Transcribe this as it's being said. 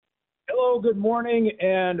Hello, good morning,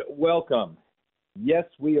 and welcome. Yes,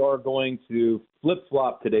 we are going to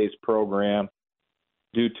flip-flop today's program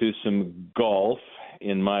due to some golf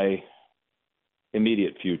in my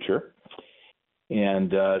immediate future.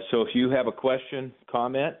 And so if you have a question,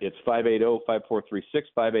 comment, it's 580-5436,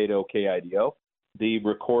 580-KIDO. The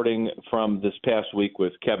recording from this past week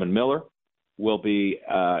with Kevin Miller will be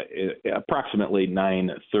approximately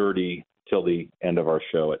 9:30 till the end of our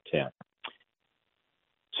show at 10.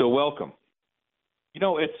 So welcome. You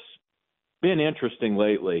know, it's been interesting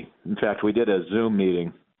lately. In fact, we did a Zoom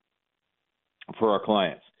meeting for our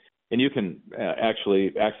clients. And you can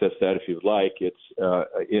actually access that if you'd like. It's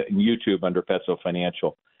in YouTube under Petso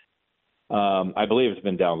Financial. I believe it's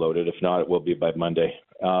been downloaded. If not, it will be by Monday.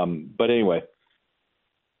 But anyway,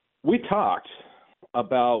 we talked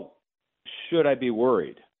about should I be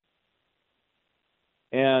worried?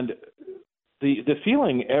 And the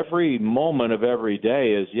feeling every moment of every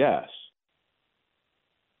day is yes.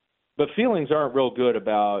 But feelings aren't real good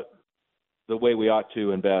about the way we ought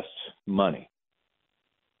to invest money.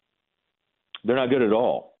 They're not good at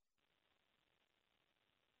all.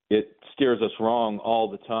 It steers us wrong all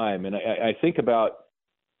the time. And I think about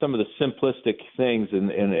some of the simplistic things,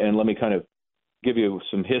 and let me kind of give you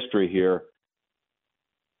some history here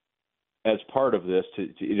as part of this, to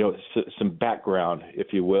some background,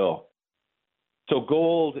 if you will. So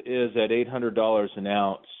gold is at $800 an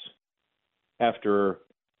ounce after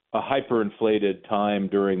a hyperinflated time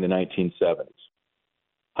during the 1970s.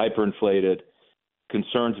 Hyperinflated.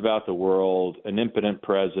 Concerns about the world, an impotent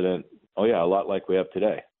president. Oh, yeah, a lot like we have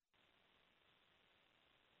today.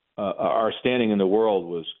 Our standing in the world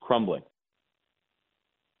was crumbling.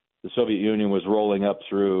 The Soviet Union was rolling up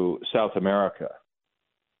through South America.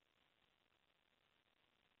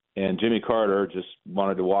 And Jimmy Carter just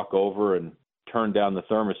wanted to walk over and turn down the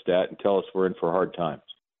thermostat and tell us we're in for hard times.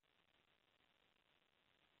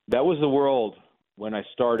 That was the world when I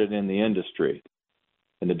started in the industry.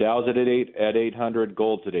 And the Dow's at 800,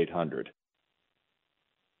 gold's at 800.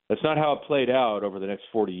 That's not how it played out over the next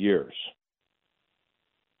 40 years.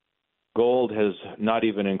 Gold has not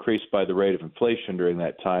even increased by the rate of inflation during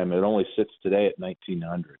that time. It only sits today at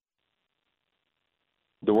 1,900.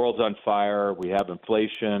 The world's on fire. We have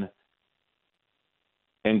inflation.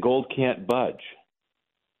 And gold can't budge.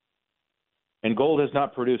 And gold has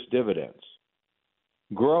not produced dividends,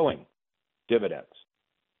 growing dividends,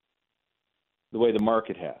 the way the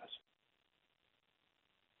market has.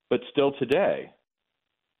 But still today,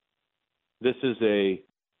 this is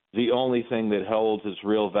the only thing that holds its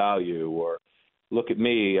real value. Or look at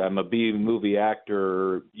me, I'm a B-movie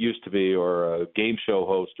actor, used to be, or a game show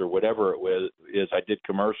host, or whatever it is. I did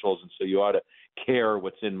commercials, and so you ought to care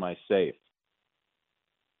what's in my safe.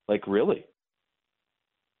 Like, really?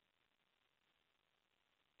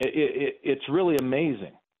 It's really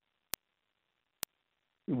amazing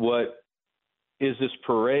what is this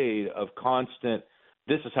parade of constant,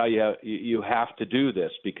 this is how you have to do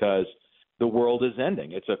this because the world is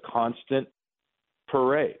ending. It's a constant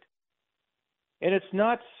parade. And it's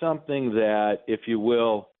not something that, if you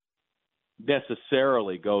will,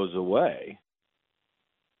 necessarily goes away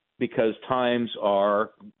because times are,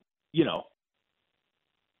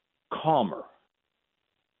 calmer.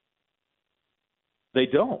 They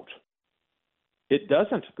don't. It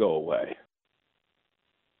doesn't go away.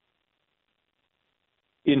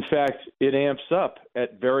 In fact, it amps up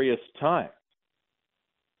at various times.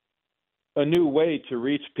 A new way to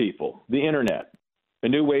reach people, the internet. A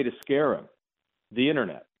new way to scare them, the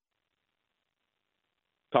internet.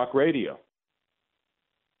 Talk radio.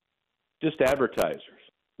 Just advertisers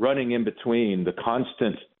running in between the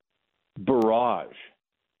constant barrage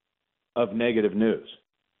of negative news.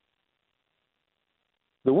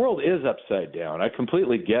 The world is upside down. I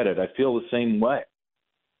completely get it. I feel the same way.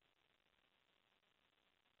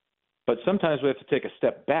 But sometimes we have to take a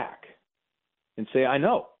step back and say, I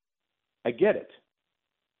know. I get it.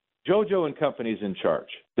 JoJo and company's in charge.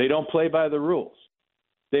 They don't play by the rules.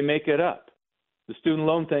 They make it up. The student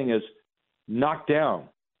loan thing is knocked down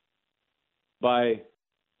by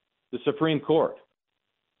the Supreme Court.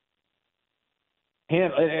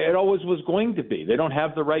 And it always was going to be. They don't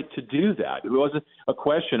have the right to do that. It wasn't a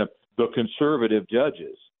question of the conservative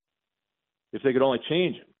judges. If they could only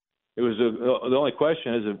change them. It was the only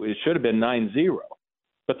question is it should have been 9-0.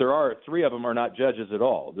 But there are 3 of them are not judges at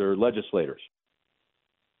all. They're legislators.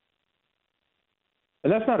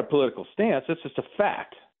 And that's not a political stance. That's just a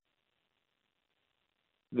fact.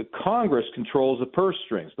 The Congress controls the purse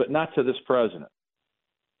strings, but not to this president,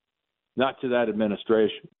 not to that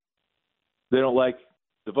administration. They don't like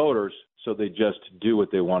the voters, so they just do what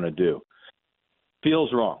they want to do.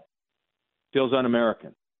 Feels wrong. feels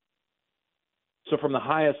un-American. So from the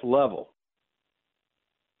highest level,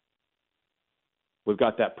 we've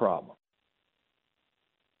got that problem.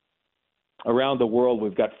 Around the world,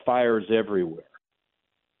 we've got fires everywhere.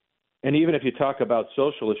 And even if you talk about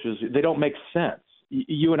social issues, they don't make sense.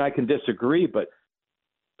 You and I can disagree, but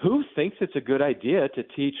who thinks it's a good idea to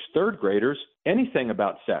teach third graders anything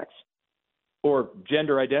about sex or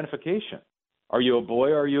gender identification? Are you a boy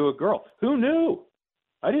or are you a girl? Who knew?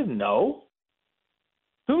 I didn't know.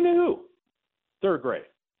 Who knew? Third grade.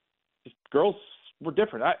 Just girls were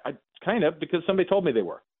different. I kind of, because somebody told me they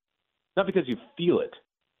were. Not because you feel it.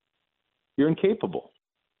 You're incapable.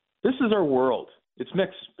 This is our world. It's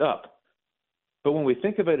mixed up. But when we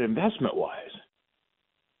think of it investment-wise,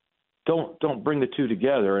 don't bring the two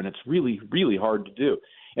together, and it's really, really hard to do.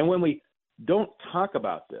 And when we don't talk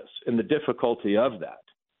about this and the difficulty of that,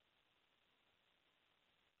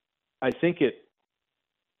 I think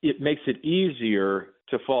it makes it easier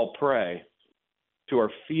to fall prey to our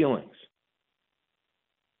feelings.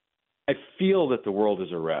 I feel that the world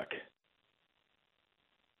is a wreck.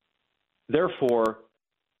 Therefore,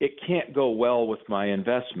 it can't go well with my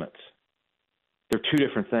investments. They're two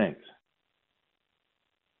different things.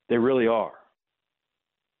 They really are.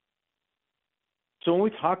 So when we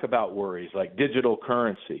talk about worries like digital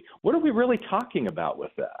currency, what are we really talking about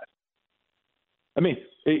with that? I mean,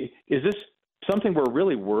 is this something we're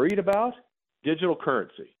really worried about? Digital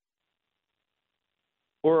currency.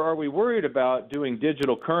 Or are we worried about doing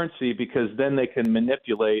digital currency because then they can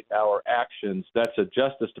manipulate our actions? That's a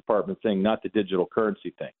Justice Department thing, not the digital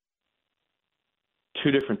currency thing.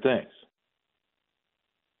 Two different things.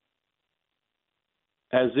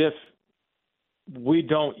 As if we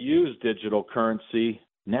don't use digital currency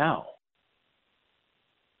now.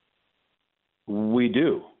 We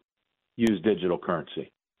do use digital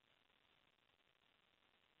currency.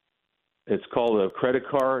 It's called a credit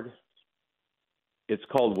card. It's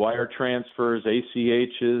called wire transfers,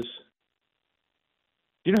 ACHs.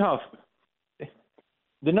 You know how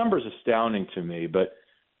the number's astounding to me, but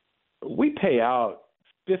we pay out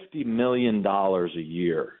 $50 million a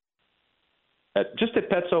year just at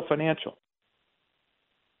Petso Financial.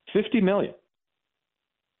 $50 million.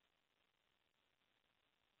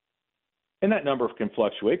 And that number can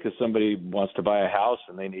fluctuate because somebody wants to buy a house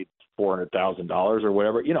and they need $400,000 or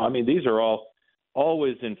whatever. You know, I mean, these are all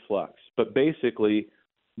always in flux. But basically,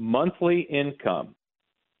 monthly income,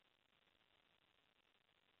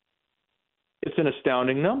 it's an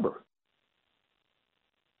astounding number.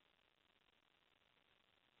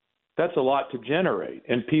 That's a lot to generate.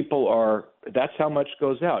 And that's how much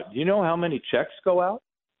goes out. Do you know how many checks go out?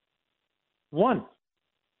 One.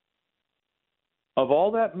 Of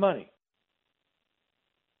all that money,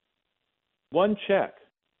 one check.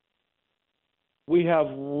 We have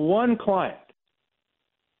one client.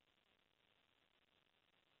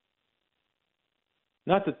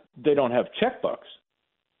 Not that they don't have checkbooks,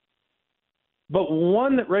 but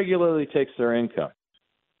one that regularly takes their income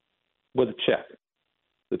with a check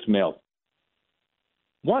that's mailed.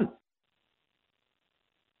 One.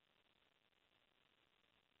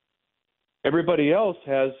 Everybody else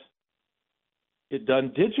has it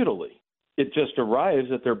done digitally. It just arrives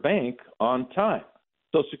at their bank on time.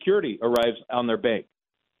 Social Security arrives on their bank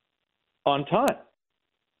on time.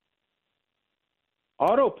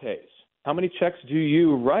 Auto pays. How many checks do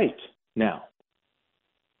you write now?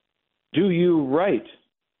 Do you write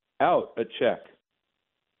out a check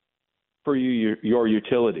for your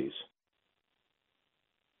utilities?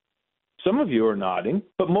 Some of you are nodding,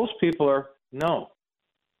 but most people are no.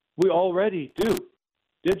 We already do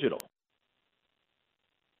digital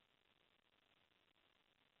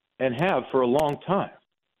and have for a long time.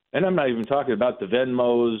 And I'm not even talking about the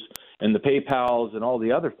Venmos and the PayPals and all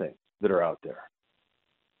the other things that are out there.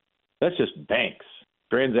 That's just banks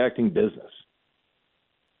transacting business.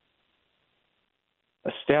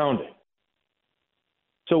 Astounding.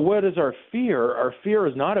 So what is our fear? Our fear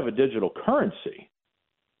is not of a digital currency.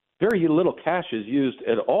 Very little cash is used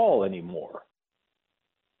at all anymore.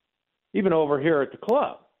 Even over here at the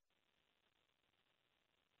club.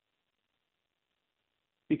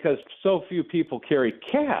 Because so few people carry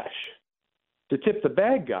cash to tip the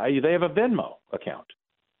bad guy, they have a Venmo account.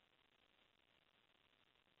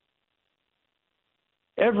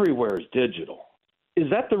 Everywhere is digital. Is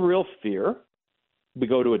that the real fear? We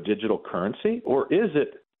go to a digital currency? Or is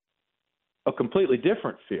it a completely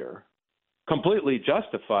different fear, completely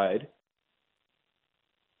justified,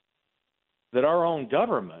 that our own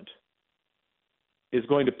government is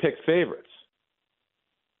going to pick favorites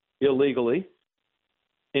illegally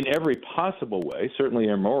in every possible way, certainly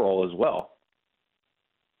immoral as well,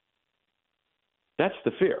 That's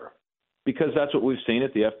the fear, because that's what we've seen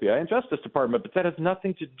at the FBI and Justice Department. But that has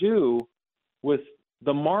nothing to do with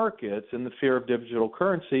the markets and the fear of digital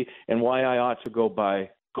currency and why I ought to go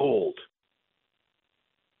buy gold.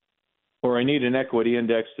 Or I need an equity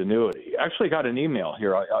indexed annuity. I actually got an email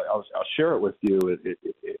here. I'll share it with you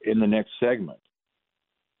in the next segment,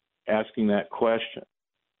 asking that question.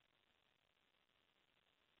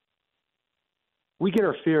 We get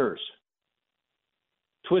our fears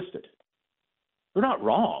twisted. They're not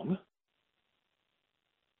wrong.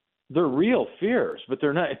 They're real fears, but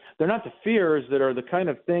they're not the fears that are the kind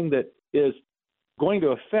of thing that is going to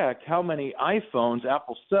affect how many iPhones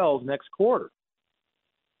Apple sells next quarter.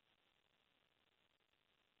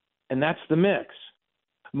 And that's the mix.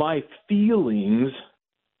 My feelings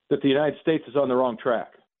that the United States is on the wrong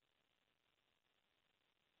track.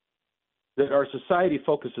 That our society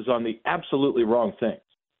focuses on the absolutely wrong things.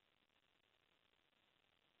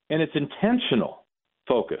 And it's intentional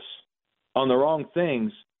focus on the wrong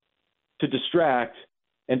things to distract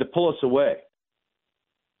and to pull us away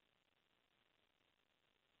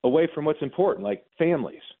from what's important, like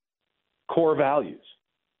families, core values.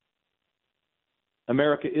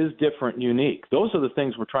 America is different and unique. Those are the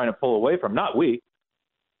things we're trying to pull away from, not we,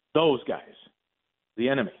 those guys, the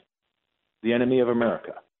enemy of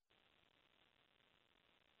America.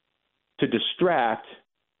 To distract,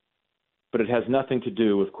 but it has nothing to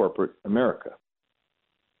do with corporate America.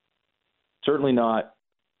 Certainly not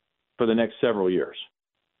for the next several years.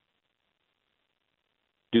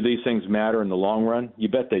 Do these things matter in the long run? You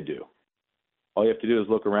bet they do. All you have to do is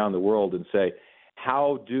look around the world and say,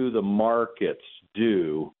 how do the markets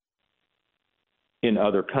do in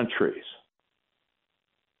other countries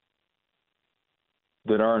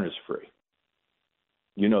that aren't as free?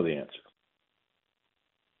 You know the answer.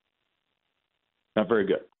 Not very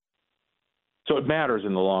good. So it matters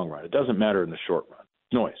in the long run. It doesn't matter in the short run.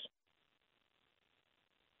 Noise.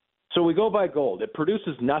 So we go buy gold. It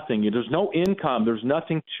produces nothing. There's no income. There's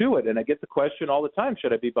nothing to it. And I get the question all the time,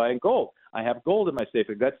 should I be buying gold? I have gold in my safe.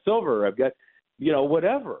 I've got silver. I've got,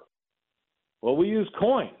 whatever. Well, we use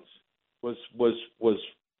coins was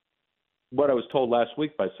what I was told last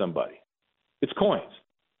week by somebody. It's coins.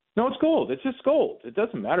 No, it's gold. It's just gold. It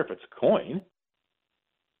doesn't matter if it's a coin.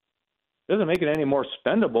 It doesn't make it any more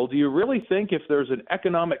spendable. Do you really think if there's an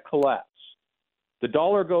economic collapse, the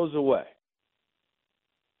dollar goes away?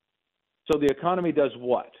 So the economy does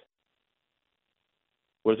what?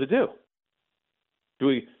 What does it do? Do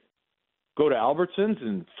we go to Albertsons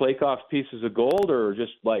and flake off pieces of gold, or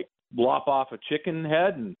just like lop off a chicken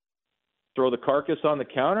head and throw the carcass on the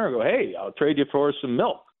counter and go, hey, I'll trade you for some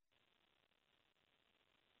milk?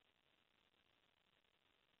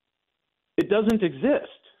 It doesn't exist.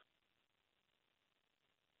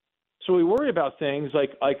 So we worry about things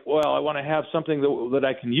like, well, I want to have something that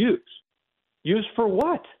I can use. Use for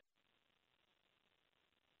what?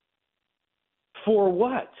 For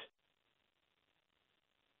what?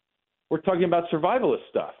 We're talking about survivalist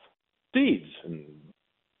stuff, seeds, and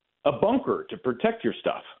a bunker to protect your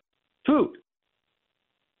stuff, food,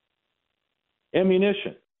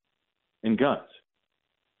 ammunition, and guns.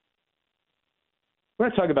 We're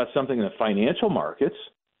not talking about something in the financial markets.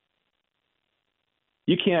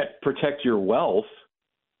 You can't protect your wealth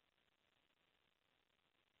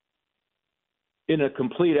in a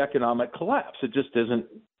complete economic collapse. It just isn't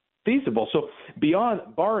feasible. So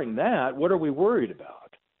barring that, what are we worried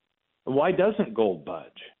about? Why doesn't gold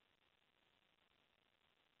budge?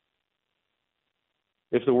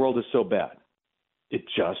 If the world is so bad, it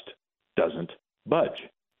just doesn't budge.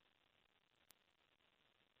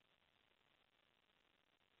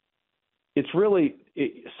 It's really,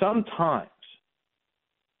 sometimes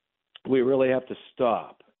we really have to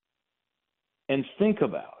stop and think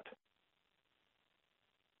about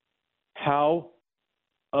how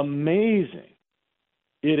amazing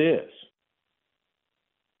it is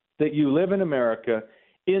that you live in America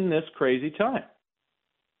in this crazy time.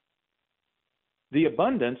 The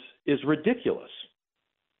abundance is ridiculous.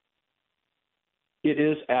 It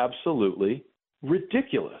is absolutely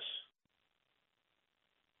ridiculous.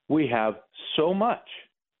 We have so much.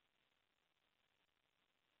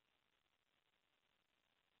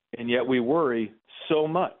 And yet we worry so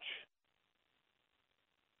much.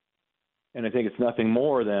 And I think it's nothing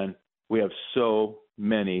more than we have so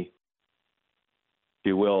many, if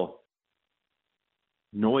you will,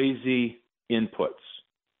 noisy inputs.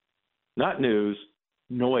 Not news,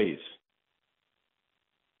 noise.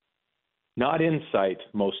 Not insight,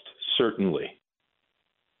 most certainly.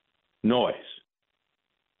 Noise.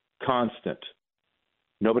 Constant.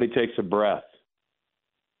 Nobody takes a breath.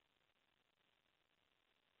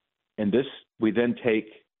 And we then take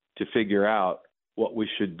to figure out what we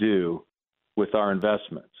should do with our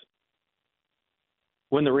investments.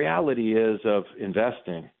 When the reality is of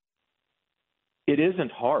investing, it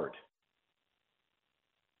isn't hard.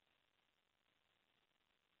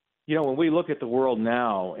 You know, when we look at the world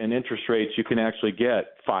now and interest rates, you can actually get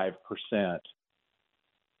 5%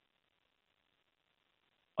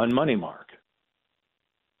 on money market.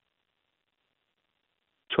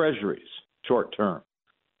 Treasuries, short term.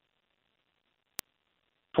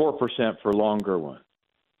 4% for longer ones.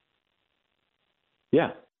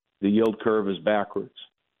 Yeah, the yield curve is backwards,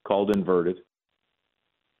 called inverted.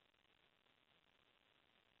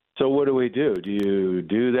 So what do we do? Do you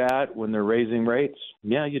do that when they're raising rates?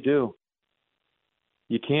 Yeah, you do.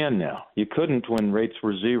 You can now. You couldn't when rates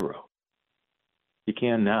were zero. You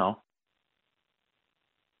can now.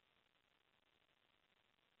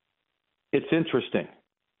 It's interesting.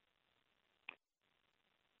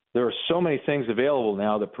 There are so many things available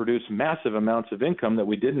now that produce massive amounts of income that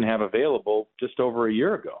we didn't have available just over a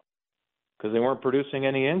year ago because they weren't producing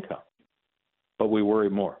any income. But we worry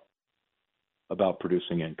more about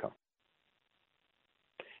producing income.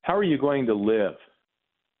 How are you going to live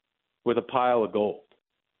with a pile of gold?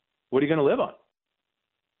 What are you going to live on?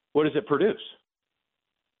 What does it produce?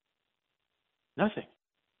 Nothing.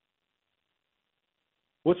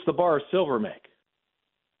 What's the bar of silver make?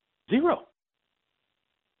 Zero.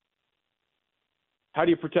 How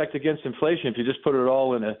do you protect against inflation if you just put it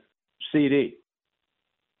all in a CD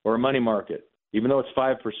or a money market, even though it's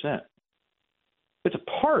 5%? It's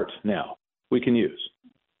a part now we can use.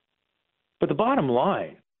 But the bottom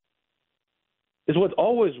line is what's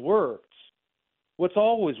always worked,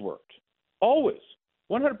 always,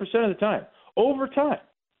 100% of the time, over time,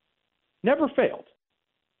 never failed,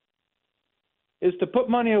 is to put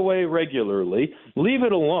money away regularly, leave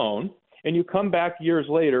it alone, and you come back years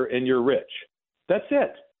later and you're rich. That's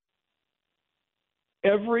it.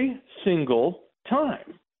 Every single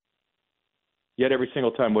time. Yet every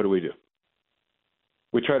single time, what do?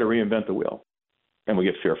 We try to reinvent the wheel, and we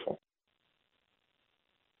get fearful.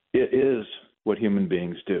 It is what human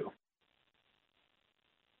beings do.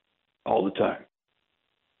 All the time.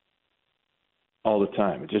 All the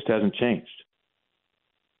time. It just hasn't changed.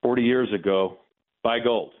 40 years ago, buy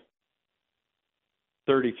gold.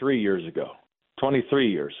 33 years ago.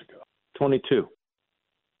 23 years ago. 22.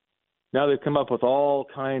 Now they've come up with all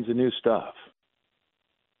kinds of new stuff.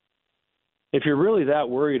 If you're really that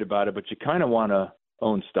worried about it, but you kind of want to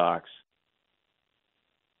own stocks,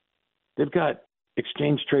 they've got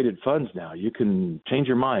exchange-traded funds now. You can change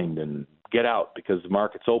your mind and get out because the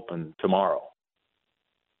market's open tomorrow.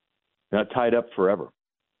 You're not tied up forever.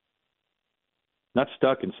 Not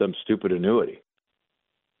stuck in some stupid annuity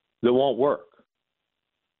that won't work.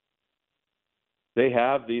 They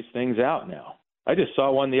have these things out now. I just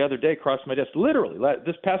saw one the other day cross my desk, literally,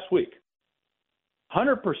 this past week.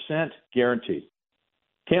 100% guaranteed.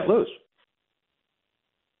 Can't lose.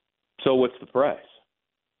 So what's the price?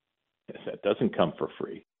 That doesn't come for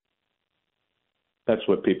free. That's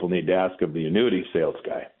what people need to ask of the annuity sales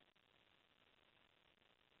guy.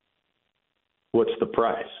 What's the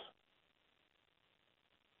price?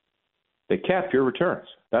 They cap your returns.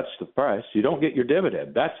 That's the price. You don't get your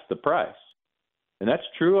dividend. That's the price. And that's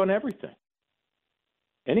true on everything.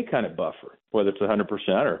 Any kind of buffer, whether it's 100%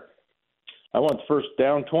 or I want first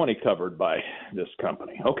down 20 covered by this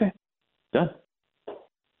company. Okay, done.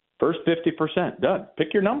 First 50%, done.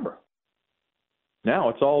 Pick your number. Now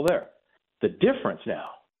it's all there. The difference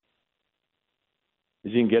now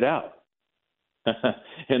is you can get out.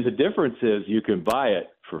 And the difference is you can buy it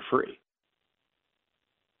for free.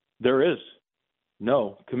 There is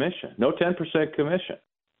no commission, no 10% commission.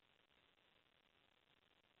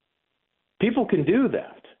 People can do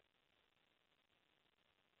that.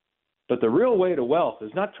 But the real way to wealth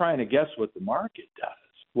is not trying to guess what the market does.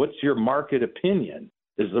 What's your market opinion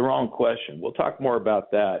is the wrong question. We'll talk more about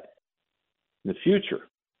that in the future.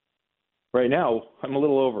 Right now, I'm a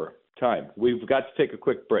little over time. We've got to take a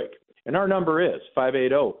quick break. And our number is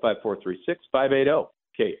 580-5436,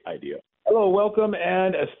 580-KIDEO. Hello, welcome,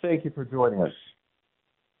 and thank you for joining us.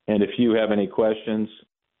 And if you have any questions,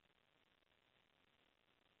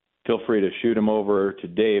 feel free to shoot them over to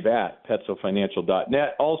Dave at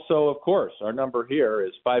PetsoFinancial.net. Also, of course, our number here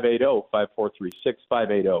is 580-5436,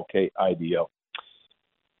 580-KIDEO.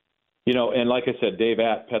 You know, and like I said, Dave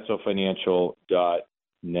at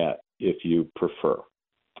PetsoFinancial.net if you prefer.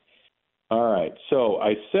 All right, so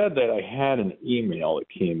I said that I had an email that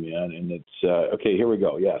came in, and it's, okay, here we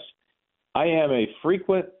go, yes. I am a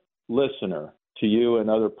frequent listener to you and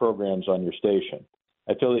other programs on your station.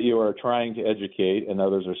 I feel that you are trying to educate and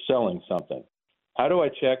others are selling something. How do I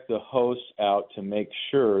check the hosts out to make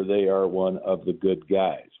sure they are one of the good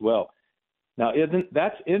guys? Well, now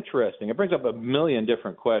that's interesting. It brings up a million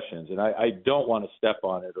different questions, and I don't want to step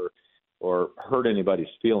on it or hurt anybody's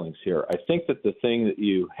feelings here. I think that the thing that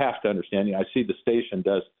you have to understand, I see the station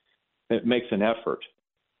it makes an effort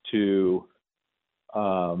to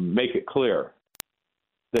make it clear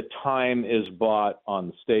that time is bought on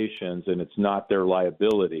the stations and it's not their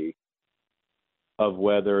liability of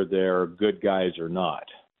whether they're good guys or not.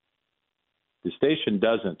 The station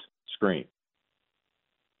doesn't screen.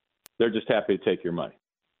 They're just happy to take your money.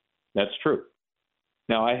 That's true.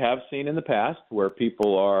 Now, I have seen in the past where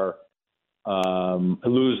people are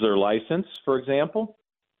lose their license, for example.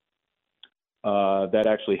 That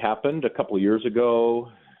actually happened a couple of years ago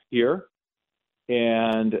here,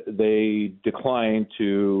 and they declined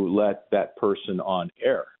to let that person on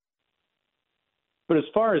air. But as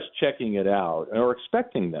far as checking it out or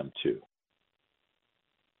expecting them to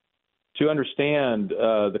understand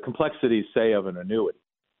the complexities, say, of an annuity,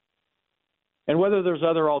 and whether there's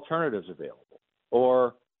other alternatives available,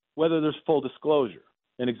 or whether there's full disclosure.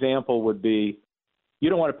 An example would be you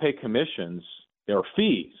don't want to pay commissions or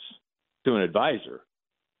fees to an advisor.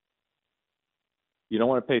 You don't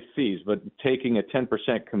want to pay fees, but taking a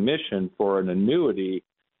 10% commission for an annuity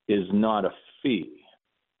is not a fee.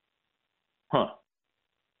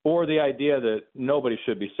 Or the idea that nobody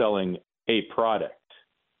should be selling a product.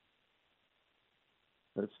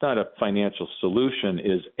 It's not a financial solution,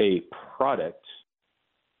 is a product.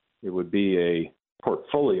 It would be a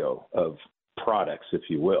portfolio of products, if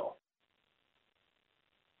you will.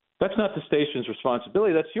 That's not the station's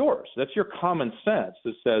responsibility. That's yours. That's your common sense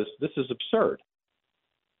that says this is absurd.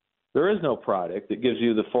 There is no product that gives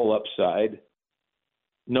you the full upside,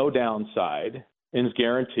 no downside, and is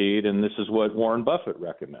guaranteed, and this is what Warren Buffett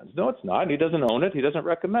recommends. No, it's not. He doesn't own it. He doesn't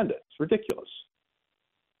recommend it. It's ridiculous.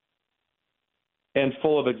 And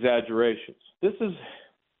full of exaggerations. This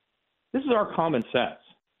is our common sense.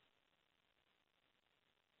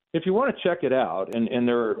 If you want to check it out, and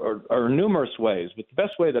there are numerous ways, but the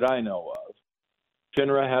best way that I know of,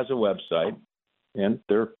 FINRA has a website, and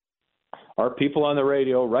there are people on the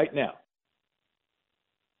radio right now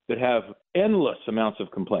that have endless amounts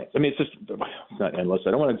of complaints. I mean, it's not endless.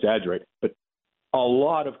 I don't want to exaggerate, but a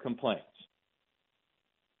lot of complaints.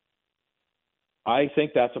 I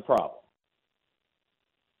think that's a problem.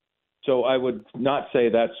 So I would not say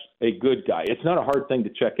that's a good guy. It's not a hard thing to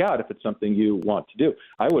check out if it's something you want to do.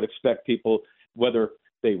 I would expect people, whether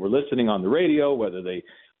they were listening on the radio, whether they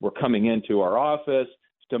were coming into our office,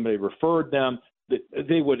 somebody referred them, that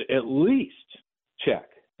they would at least check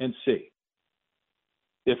and see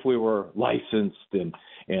if we were licensed and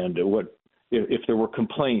what if there were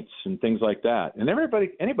complaints and things like that. And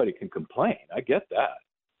anybody can complain. I get that.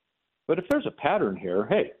 But if there's a pattern here,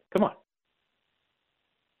 hey, come on.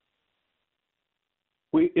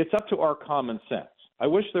 It's up to our common sense. I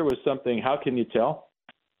wish there was something, how can you tell?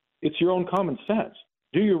 It's your own common sense.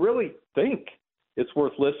 Do you really think it's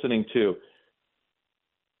worth listening to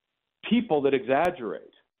people that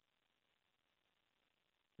exaggerate,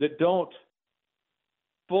 that don't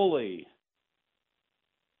fully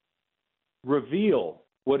reveal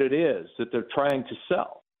what it is that they're trying to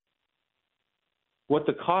sell, what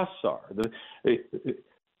the costs are,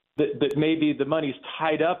 that maybe the money's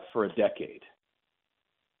tied up for a decade,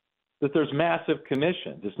 that there's massive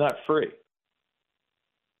commissions, it's not free.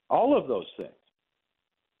 All of those things.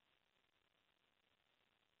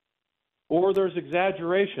 Or there's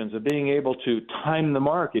exaggerations of being able to time the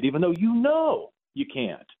market, even though you know you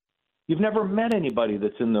can't. You've never met anybody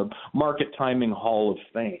that's in the market timing hall of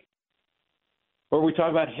fame. Or we talk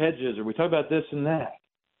about hedges, or we talk about this and that.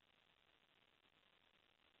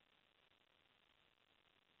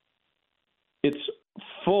 It's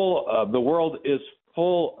full of, the world is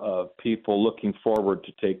full of people looking forward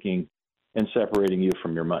to taking and separating you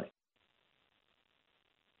from your money.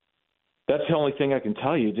 That's the only thing I can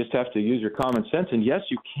tell you. You just have to use your common sense. And yes,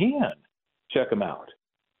 you can check them out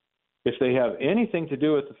if they have anything to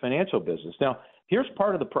do with the financial business. Now, here's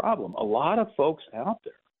part of the problem. A lot of folks out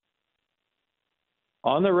there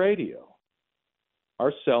on the radio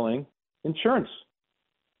are selling insurance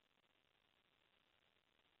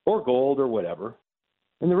or gold or whatever.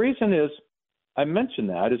 And the reason is, I mention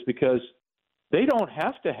that is because they don't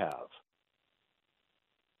have to have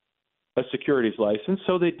a securities license,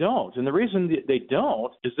 so they don't. And the reason they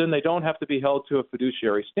don't is then they don't have to be held to a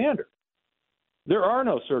fiduciary standard. There are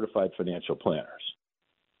no certified financial planners.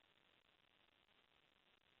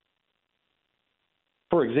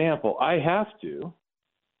 For example, I have to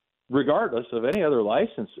regardless of any other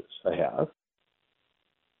licenses I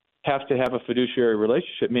have to have a fiduciary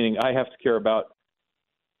relationship, meaning I have to care about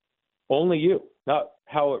only you, not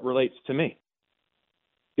how it relates to me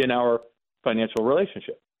in our financial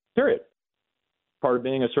relationship, period. Part of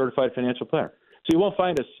being a certified financial planner. So you won't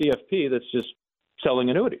find a CFP that's just selling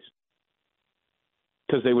annuities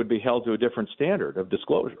because they would be held to a different standard of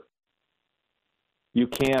disclosure. You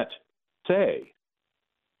can't say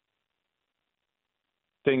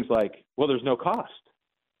things like, well, there's no cost.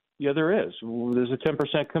 Yeah, there is. There's a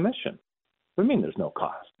 10% commission. What do you mean there's no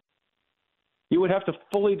cost? You would have to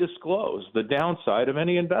fully disclose the downside of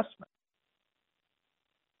any investment.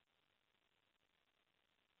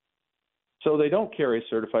 So they don't carry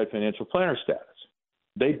certified financial planner status.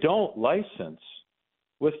 They don't license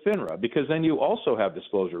with FINRA because then you also have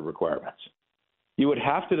disclosure requirements. You would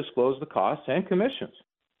have to disclose the costs and commissions.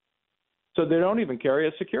 So they don't even carry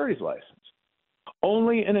a securities license.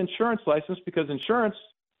 Only an insurance license because insurance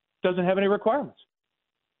doesn't have any requirements.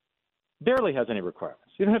 Barely has any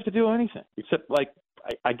requirements. You don't have to do anything except, like,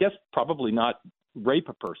 I guess probably not rape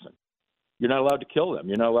a person. You're not allowed to kill them.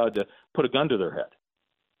 You're not allowed to put a gun to their head.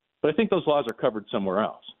 But I think those laws are covered somewhere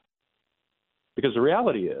else. Because the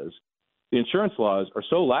reality is the insurance laws are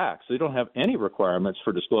so lax, they don't have any requirements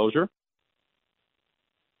for disclosure.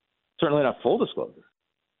 Certainly not full disclosure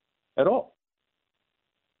at all.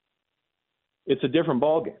 It's a different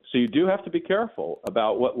ballgame. So you do have to be careful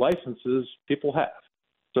about what licenses people have.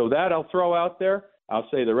 So that I'll throw out there. I'll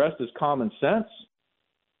say the rest is common sense.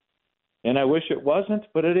 And I wish it wasn't,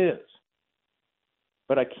 but it is.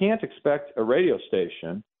 But I can't expect a radio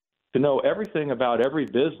station to know everything about every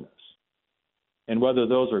business and whether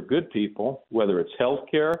those are good people, whether it's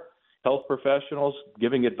healthcare, health professionals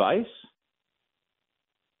giving advice,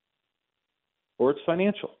 or it's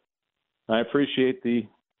financial. I appreciate the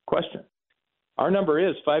question. Our number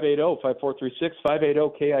is 580-5436,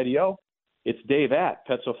 580-KIDO. It's Dave at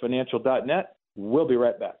PetsoFinancial.net. We'll be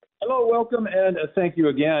right back. Hello, welcome, and thank you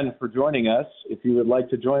again for joining us. If you would like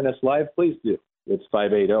to join us live, please do. It's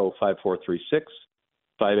 580-5436,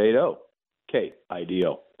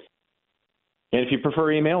 580-KIDO. And if you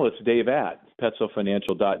prefer email, it's Dave at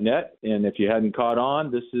PetsoFinancial.net. And if you hadn't caught on,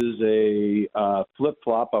 this is a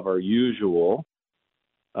flip-flop of our usual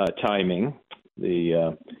timing.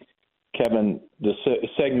 The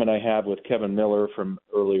segment I have with Kevin Miller from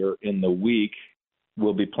earlier in the week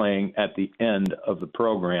will be playing at the end of the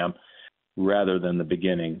program rather than the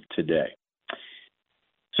beginning today.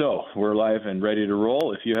 So we're live and ready to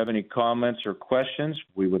roll. If you have any comments or questions,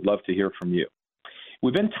 we would love to hear from you.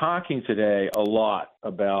 We've been talking today a lot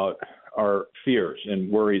about our fears and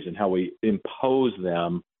worries and how we impose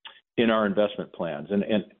them in our investment plans.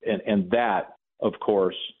 And that, of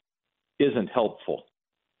course, isn't helpful.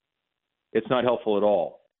 It's not helpful at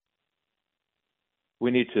all. We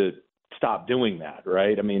need to stop doing that,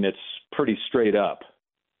 right? I mean, it's pretty straight up.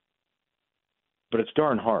 But it's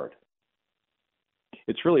darn hard.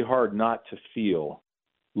 It's really hard not to feel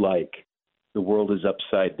like the world is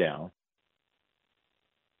upside down.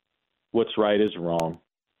 What's right is wrong.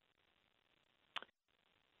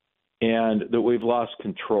 And that we've lost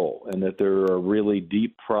control and that there are really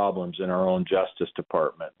deep problems in our own Justice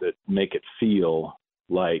Department that make it feel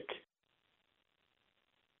like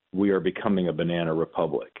we are becoming a banana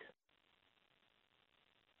republic.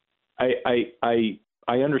 I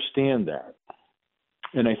understand that.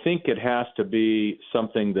 And I think it has to be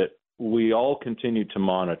something that we all continue to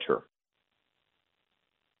monitor.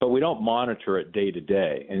 But we don't monitor it day to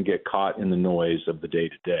day and get caught in the noise of the day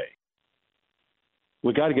to day.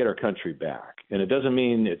 We got to get our country back. And it doesn't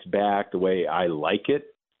mean it's back the way I like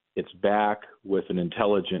it. It's back with an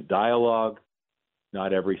intelligent dialogue,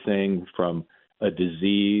 not everything from a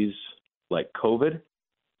disease like COVID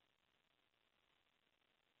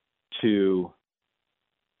to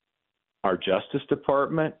our Justice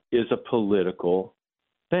Department is a political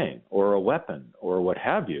thing or a weapon or what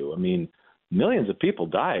have you. I mean, millions of people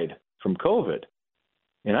died from COVID.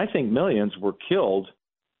 And I think millions were killed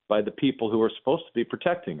by the people who are supposed to be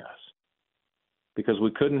protecting us because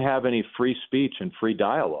we couldn't have any free speech and free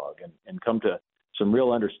dialogue and come to some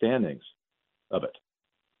real understandings of it.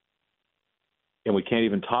 And we can't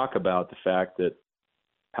even talk about the fact that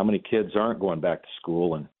how many kids aren't going back to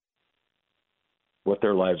school and what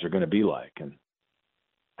their lives are going to be like and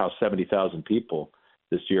how 70,000 people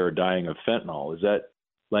this year are dying of fentanyl. Is that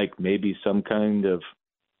like maybe some kind of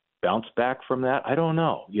bounce back from that? I don't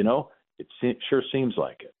know. You know, it sure seems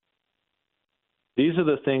like it. These are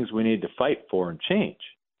the things we need to fight for and change.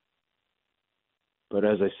 But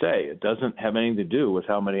as I say, it doesn't have anything to do with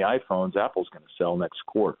how many iPhones Apple's going to sell next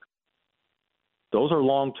quarter. Those are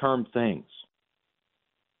long-term things.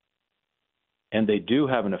 And they do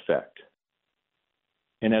have an effect.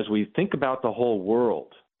 And as we think about the whole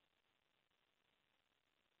world,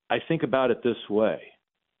 I think about it this way.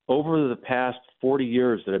 Over the past 40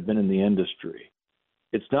 years that I've been in the industry,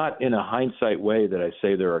 it's not in a hindsight way that I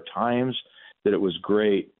say there are times that it was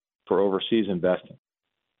great for overseas investing,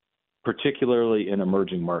 particularly in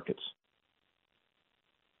emerging markets.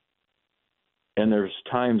 And there's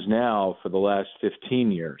times now for the last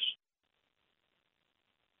 15 years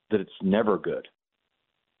that it's never good.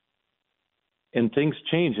 And things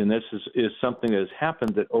change, and this is something that has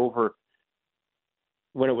happened that over,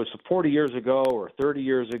 when it was 40 years ago or 30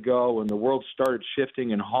 years ago, when the world started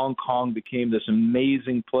shifting and Hong Kong became this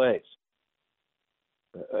amazing place,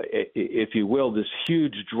 if you will, this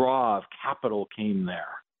huge draw of capital came there.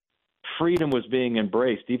 Freedom was being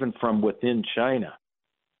embraced even from within China.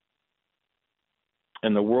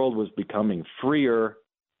 And the world was becoming freer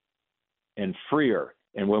and freer.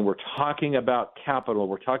 And when we're talking about capital,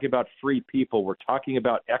 we're talking about free people, we're talking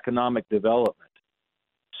about economic development,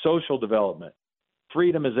 social development.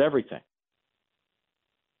 Freedom is everything.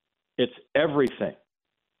 It's everything.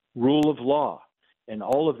 Rule of law. And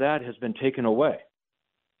all of that has been taken away.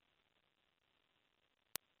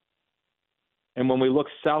 And when we look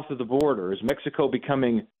south of the border, is Mexico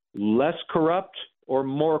becoming less corrupt or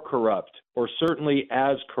more corrupt, or certainly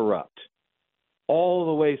as corrupt? All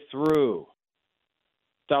the way through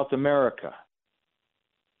South America.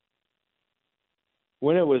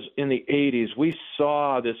 When it was in the 80s, we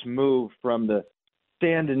saw this move from the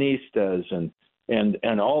Sandinistas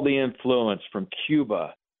and all the influence from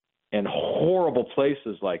Cuba and horrible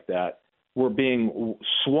places like that were being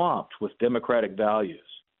swamped with democratic values.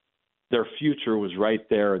 Their future was right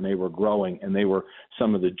there, and they were growing, and they were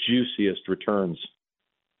some of the juiciest returns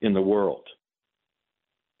in the world.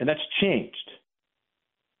 And that's changed.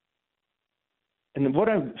 And what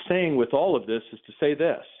I'm saying with all of this is to say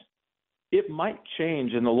this. It might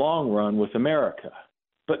change in the long run with America,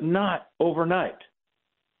 but not overnight.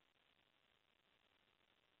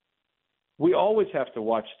 We always have to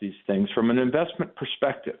watch these things from an investment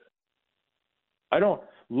perspective. I don't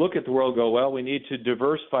look at the world and go, well, we need to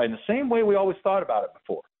diversify in the same way we always thought about it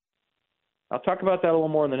before. I'll talk about that a little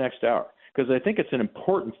more in the next hour, because I think it's an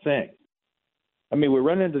important thing. I mean, we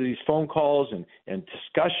run into these phone calls and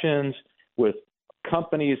discussions with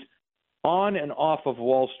companies on and off of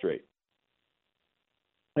Wall Street.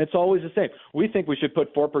 It's always the same. We think we should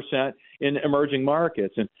put 4% in emerging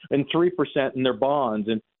markets and 3% in their bonds.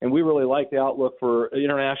 And we really like the outlook for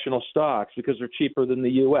international stocks because they're cheaper than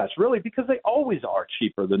the U.S. Really, because they always are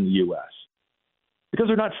cheaper than the U.S. Because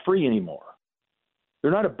they're not free anymore.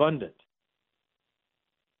 They're not abundant.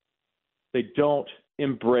 They don't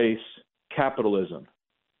embrace capitalism.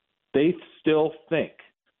 They still think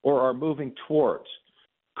or are moving towards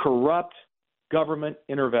corrupt government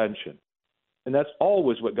intervention. And that's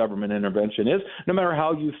always what government intervention is, no matter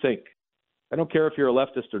how you think. I don't care if you're a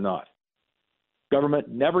leftist or not. Government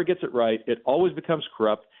never gets it right. It always becomes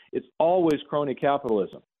corrupt. It's always crony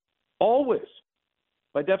capitalism. Always.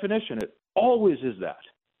 By definition, it always is that.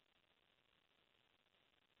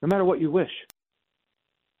 No matter what you wish.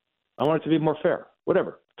 I want it to be more fair.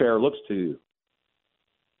 Whatever fair looks to you.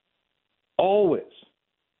 Always.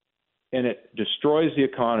 And it destroys the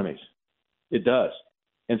economies. It does.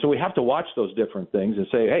 And so we have to watch those different things and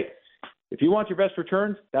say, hey, if you want your best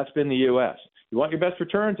returns, that's been the U.S. You want your best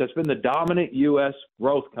returns, that's been the dominant U.S.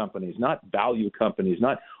 growth companies, not value companies,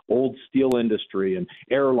 not old steel industry and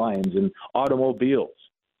airlines and automobiles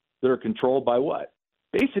that are controlled by what?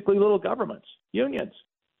 Basically little governments, unions.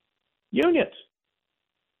 Unions.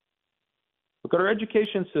 Look at our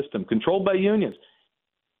education system, controlled by unions.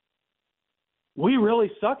 We really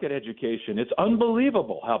suck at education. It's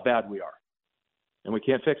unbelievable how bad we are. And we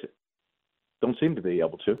can't fix it. Don't seem to be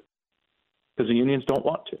able to, because the unions don't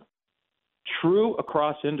want to. True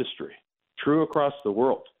across industry, true across the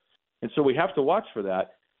world. And so we have to watch for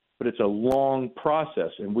that, but it's a long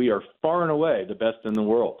process, and we are far and away the best in the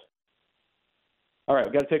world. All right,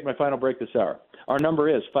 I've got to take my final break this hour. Our number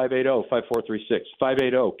is 580-5436,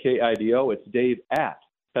 580-KIDO. It's Dave at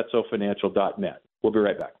PetsoFinancial.net. We'll be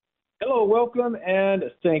right back. Hello, welcome,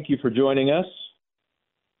 and thank you for joining us.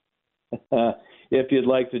 If you'd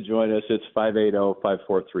like to join us, it's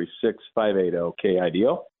 580-5436,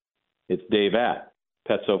 580-KIDO. It's Dave at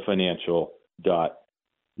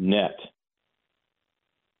PetsoFinancial.net.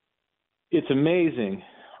 It's amazing.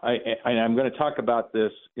 I'm going to talk about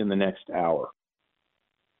this in the next hour.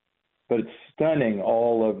 But it's stunning,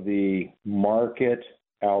 all of the market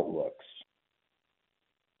outlooks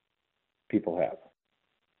people have.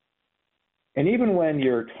 And even when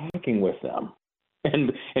you're talking with them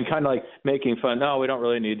and kind of like making fun, no, we don't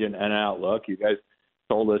really need an outlook. You guys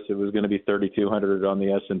told us it was going to be 3,200 on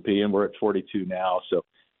the S&P, and we're at 42 now. So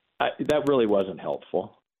that really wasn't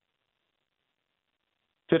helpful.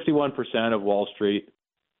 51% of Wall Street,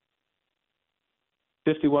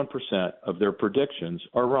 51% of their predictions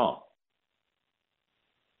are wrong.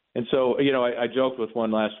 And so, I joked with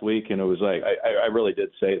one last week, and it was like, I really did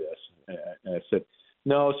say this. And I said,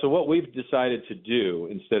 no, so what we've decided to do,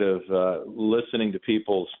 instead of listening to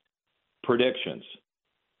people's predictions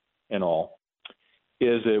and all,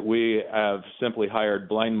 is that we have simply hired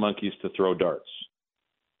blind monkeys to throw darts.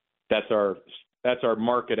 That's our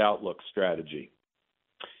market outlook strategy.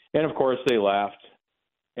 And, of course, they laughed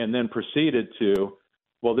and then proceeded to,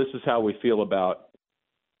 well, this is how we feel about,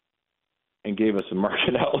 and gave us a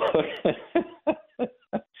market outlook.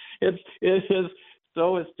 It is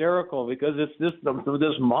so hysterical because it's this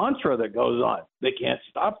mantra that goes on. They can't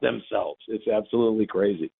stop themselves. It's absolutely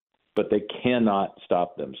crazy, but they cannot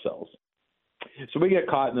stop themselves. So we get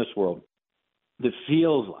caught in this world that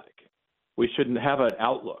feels like we shouldn't have an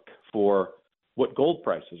outlook for what gold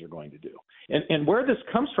prices are going to do. And where this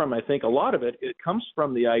comes from, I think a lot of it comes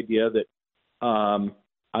from the idea that I'm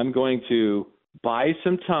going to buy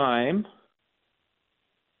some time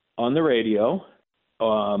on the radio.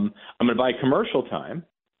 I'm going to buy commercial time,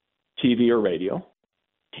 TV or radio,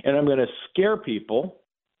 and I'm going to scare people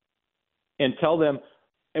and tell them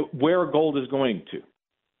where gold is going to,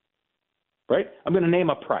 right? I'm going to name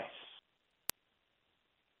a price.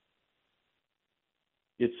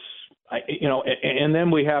 And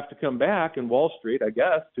then we have to come back in Wall Street, I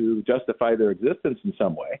guess, to justify their existence in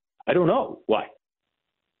some way. I don't know why.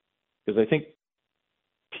 Because I think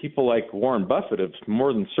people like Warren Buffett have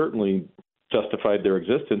more than certainly justified their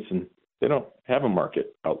existence, and they don't have a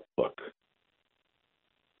market outlook.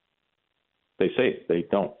 They say they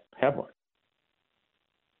don't have one.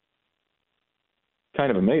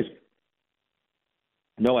 Kind of amazing.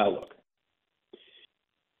 No outlook.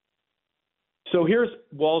 So here's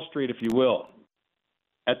Wall Street, if you will,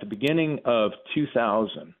 at the beginning of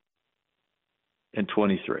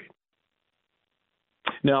 2023.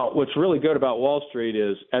 Now, what's really good about Wall Street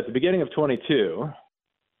is at the beginning of 22,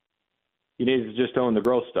 you needed to just own the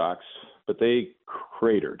growth stocks, but they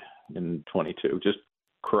cratered in 22, just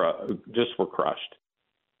were crushed.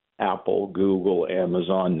 Apple, Google,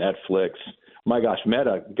 Amazon, Netflix. My gosh,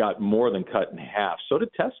 Meta got more than cut in half. So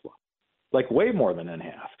did Tesla, like way more than in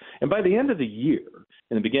half. And by the end of the year,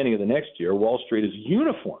 in the beginning of the next year, Wall Street is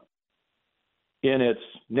uniform in its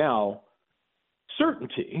now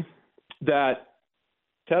certainty that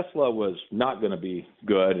Tesla was not going to be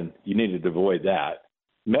good, and you needed to avoid that.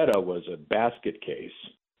 Meta was a basket case.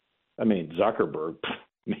 I mean, Zuckerberg,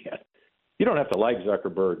 man, you don't have to like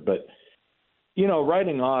Zuckerberg, but,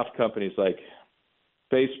 writing off companies like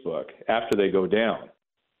Facebook after they go down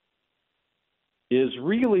is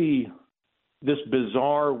really this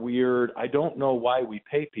bizarre, weird, I don't know why we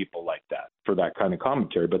pay people like that for that kind of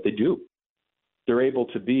commentary, but they do. They're able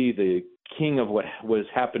to be the king of what was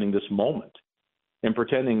happening this moment and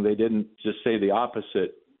pretending they didn't just say the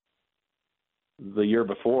opposite the year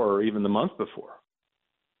before or even the month before.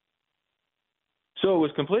 So it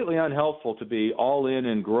was completely unhelpful to be all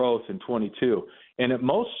in growth in 22. And it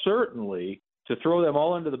most certainly to throw them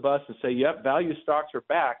all under the bus and say, yep, value stocks are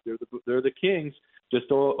back. They're the kings. Just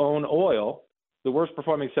own oil. The worst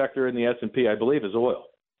performing sector in the S&P, I believe, is oil.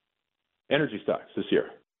 Energy stocks this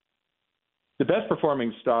year. The best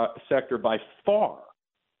performing sector by far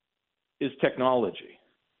is technology.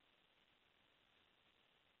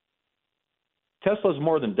 Tesla's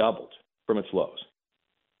more than doubled from its lows,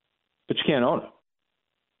 but you can't own it.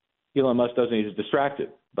 Elon Musk doesn't. He's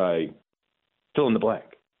distracted by fill in the blank.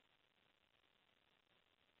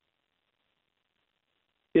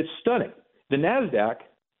 It's stunning. The NASDAQ,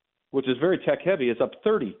 which is very tech heavy, is up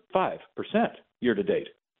 35% year to date.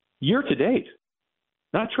 Year to date,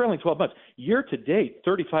 not trailing 12 months. Year to date,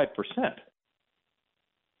 35%.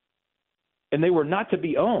 And they were not to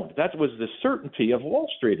be owned. That was the certainty of Wall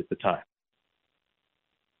Street at the time.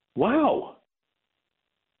 Wow.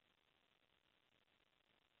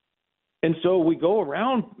 And so we go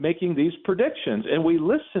around making these predictions and we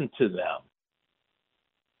listen to them.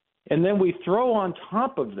 And then we throw on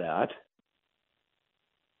top of that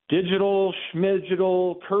digital,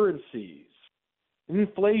 schmidgital currencies,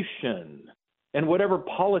 inflation, and whatever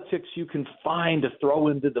politics you can find to throw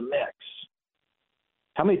into the mix.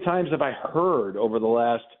 How many times have I heard over the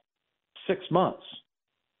last 6 months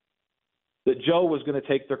that Joe was going to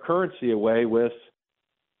take their currency away with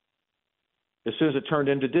as soon as it turned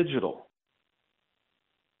into digital?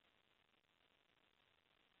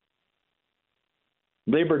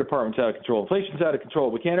 Labor Department's out of control. Inflation's out of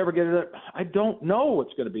control. We can't ever get it up. I don't know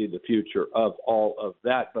what's going to be the future of all of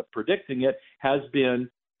that, but predicting it has been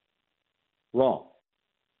wrong.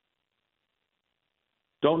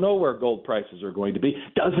 Don't know where gold prices are going to be.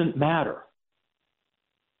 Doesn't matter.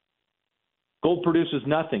 Gold produces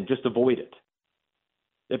nothing. Just avoid it.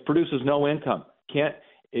 It produces no income.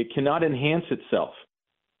 It cannot enhance itself.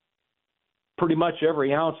 Pretty much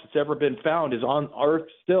every ounce that's ever been found is on Earth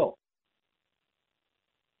still.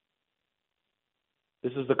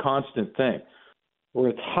 This is the constant thing.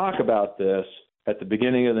 We're going to talk about this at the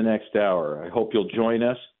beginning of the next hour. I hope you'll join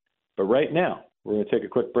us. But right now, we're going to take a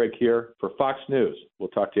quick break here for Fox News. We'll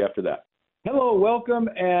talk to you after that. Hello, welcome,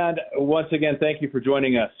 and once again, thank you for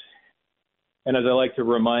joining us. And as I like to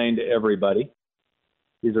remind everybody,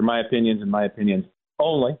 these are my opinions and my opinions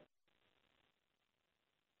only.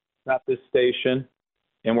 Not this station,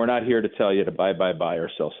 and we're not here to tell you to buy, or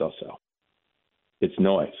sell. It's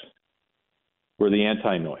noise. We're the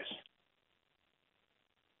anti-noise.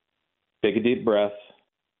 Take a deep breath.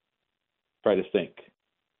 Try to think.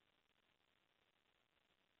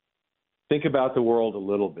 Think about the world a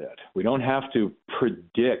little bit. We don't have to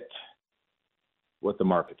predict what the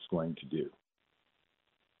market's going to do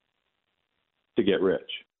to get rich.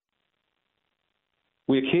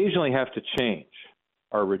 We occasionally have to change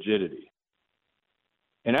our rigidity.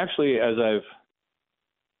 And actually, as I've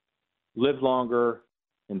lived longer,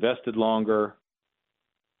 invested longer,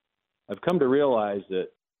 I've come to realize that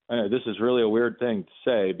this is really a weird thing to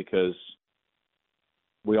say because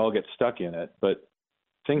we all get stuck in it, but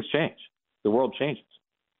things change. The world changes.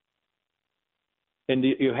 And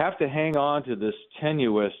you have to hang on to this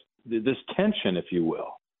tension, if you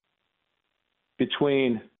will,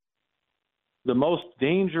 between the most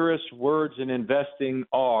dangerous words in investing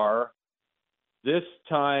are, this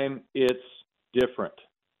time it's different.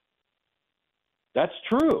 That's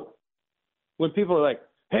true. When people are like,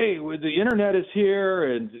 hey, the internet is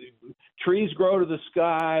here and trees grow to the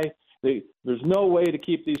sky, there's no way to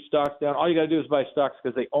keep these stocks down. All you got to do is buy stocks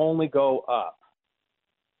because they only go up.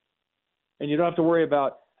 And you don't have to worry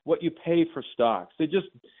about what you pay for stocks. They just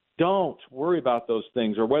don't worry about those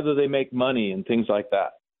things or whether they make money and things like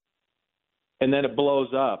that. And then it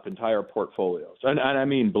blows up entire portfolios. And I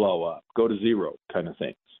mean blow up, go to zero kind of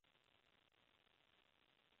things.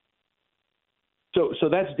 So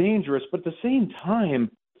that's dangerous. But at the same time,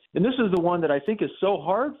 and this is the one that I think is so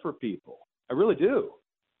hard for people, I really do,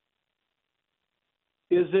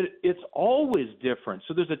 is that it's always different.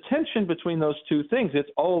 So there's a tension between those two things. It's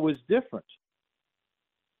always different.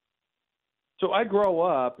 So I grow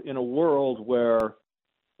up in a world where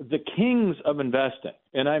the kings of investing,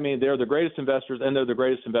 and I mean they're the greatest investors, and they're the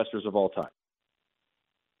greatest investors of all time.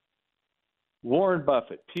 Warren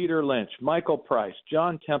Buffett, Peter Lynch, Michael Price,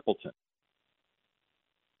 John Templeton,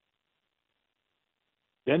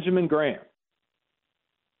 Benjamin Graham.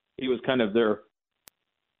 He was kind of their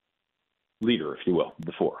leader, if you will,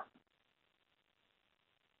 before.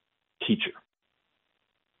 Teacher.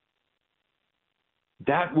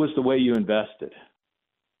 That was the way you invested.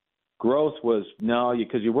 Growth was no,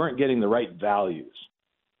 because you weren't getting the right values.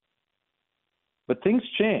 But things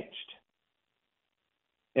changed.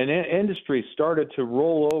 And industries started to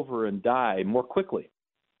roll over and die more quickly.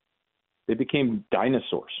 They became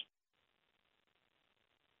dinosaurs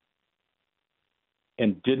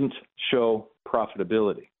and didn't show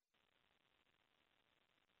profitability.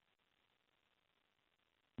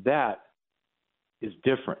 That is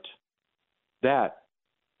different. That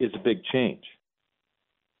is a big change.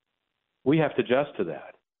 We have to adjust to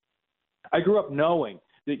that. I grew up knowing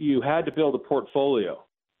that you had to build a portfolio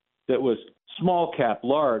that was small cap,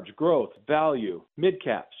 large, growth, value, mid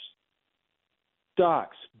caps,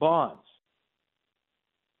 stocks, bonds,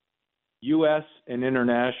 U.S. and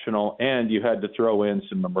international, and you had to throw in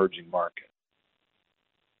some emerging market.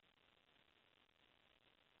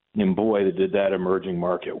 And boy, did that emerging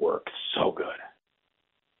market work so good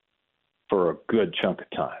for a good chunk of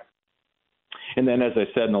time. And then, as I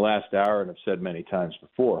said in the last hour, and I've said many times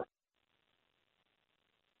before,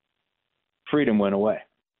 freedom went away.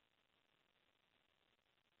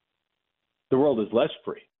 The world is less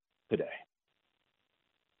free today.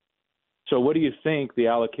 So what do you think the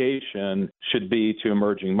allocation should be to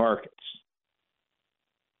emerging markets?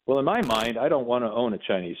 Well, in my mind, I don't want to own a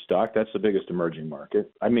Chinese stock. That's the biggest emerging market.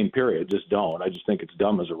 I mean, period. Just don't. I just think it's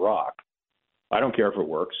dumb as a rock. I don't care if it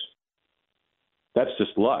works. That's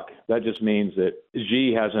just luck. That just means that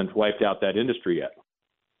Xi hasn't wiped out that industry yet.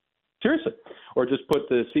 Seriously. Or just put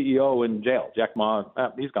the CEO in jail. Jack Ma,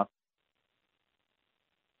 he's gone.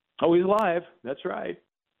 Oh, he's alive. That's right.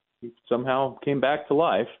 He somehow came back to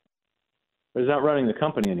life. But he's not running the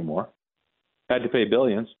company anymore. Had to pay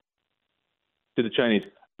billions to the Chinese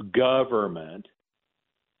government.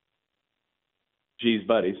 Geez,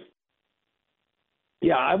 buddies.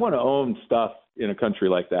 Yeah, I want to own stuff in a country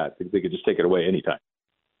like that. They could just take it away anytime.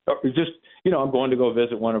 Or just, I'm going to go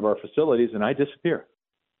visit one of our facilities and I disappear.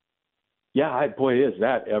 Yeah, boy, is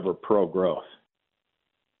that ever pro-growth.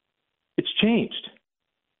 It's changed.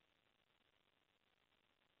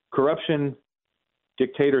 Corruption,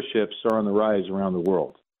 dictatorships are on the rise around the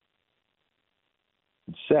world.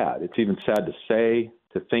 It's sad. It's even sad to say,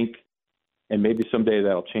 to think, and maybe someday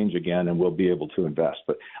that'll change again and we'll be able to invest.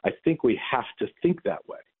 But I think we have to think that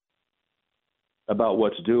way about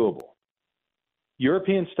what's doable.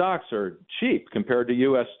 European stocks are cheap compared to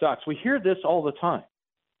U.S. stocks. We hear this all the time.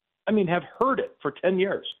 Have heard it for 10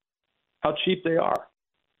 years, how cheap they are.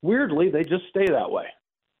 Weirdly, they just stay that way.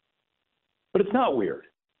 But it's not weird.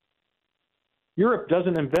 Europe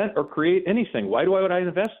doesn't invent or create anything. Why would I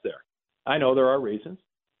invest there? I know there are reasons.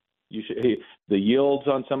 The yields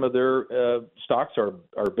on some of their stocks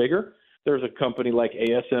are bigger. There's a company like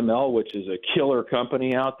ASML, which is a killer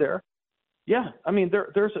company out there. Yeah,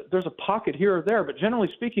 there's a pocket here or there, but generally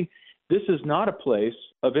speaking, this is not a place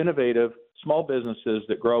of innovative small businesses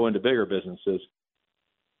that grow into bigger businesses.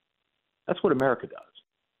 That's what America does.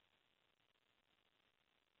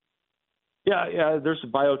 Yeah, there's a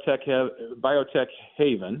biotech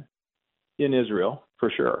haven in Israel for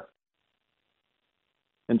sure,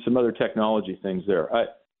 and some other technology things there.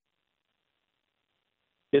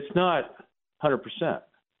 It's not 100%.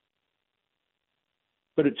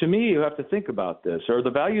 But to me, you have to think about this. Are the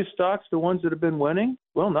value stocks the ones that have been winning?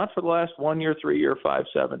 Well, not for the last 1 year, 3 year, 5,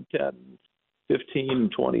 7, 10, 15,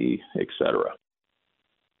 20, etc.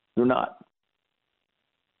 They're not.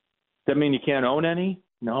 Does that mean you can't own any?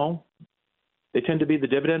 No. They tend to be the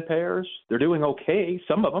dividend payers. They're doing okay,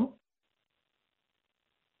 some of them.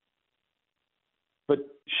 But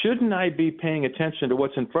shouldn't I be paying attention to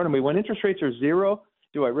what's in front of me? When interest rates are zero,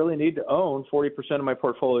 do I really need to own 40% of my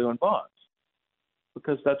portfolio in bonds?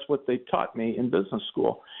 Because that's what they taught me in business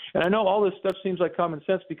school. And I know all this stuff seems like common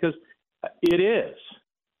sense because it is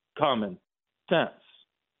common sense.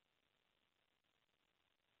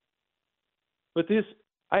 But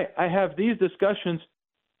I have these discussions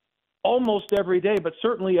almost every day, but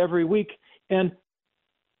certainly every week. And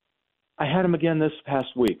I had them again this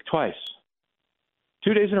past week, twice,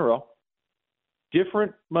 2 days in a row.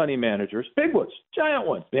 Different money managers, big ones, giant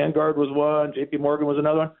ones. Vanguard was one, JP Morgan was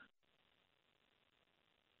another one.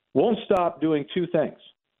 Won't stop doing two things.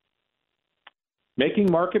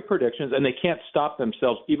 Making market predictions, and they can't stop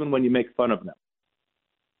themselves even when you make fun of them.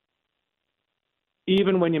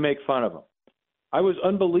 Even when you make fun of them. I was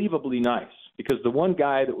unbelievably nice because the one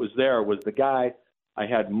guy that was there was the guy I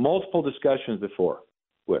had multiple discussions before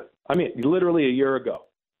with. Literally a year ago.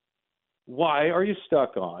 Why are you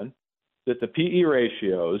stuck on that the PE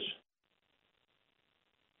ratios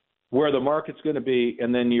where the market's going to be,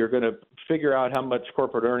 and then you're going to figure out how much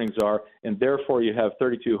corporate earnings are, and therefore you have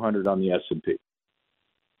 3,200 on the S&P.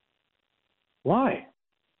 Why?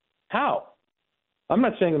 How? I'm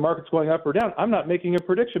not saying the market's going up or down. I'm not making a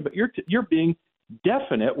prediction, but you're being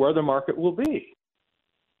definite where the market will be.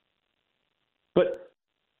 But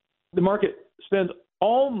the market spends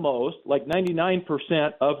almost like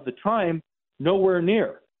 99% of the time nowhere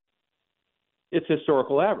near its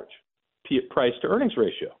historical average, price to earnings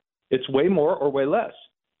ratio. It's way more or way less.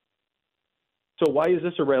 So why is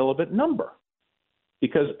this a relevant number?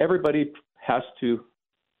 Because everybody has to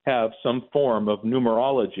have some form of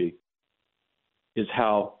numerology is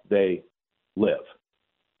how they live.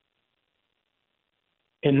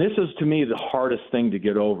 And this is, to me, the hardest thing to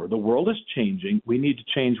get over. The world is changing. We need to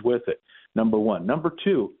change with it, number one. Number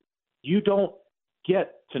two, you don't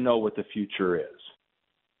get to know what the future is.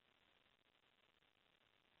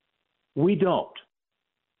 We don't.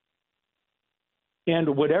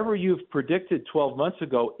 And whatever you've predicted 12 months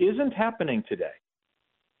ago isn't happening today.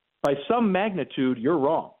 By some magnitude, you're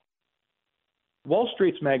wrong. Wall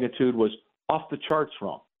Street's magnitude was off the charts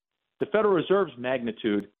wrong. The Federal Reserve's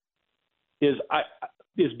magnitude is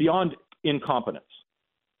beyond incompetence.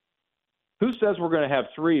 Who says we're going to have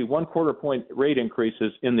 3 1/4 point rate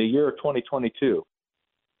increases in the year 2022,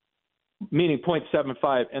 meaning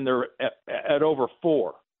 0.75, and they're at over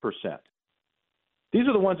 4%? These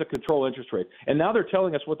are the ones that control interest rates. And now they're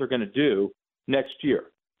telling us what they're going to do next year.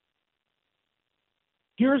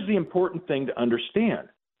 Here's the important thing to understand.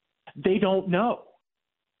 They don't know.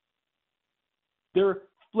 They're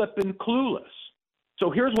flipping clueless. So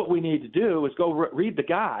here's what we need to do is go read the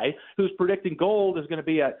guy who's predicting gold is going to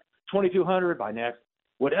be at 2,200 by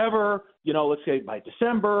whatever, let's say by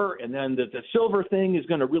December, and then the silver thing is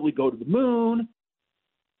going to really go to the moon.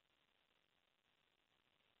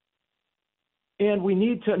 And we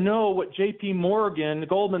need to know what J.P. Morgan,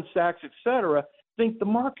 Goldman Sachs, et cetera, think the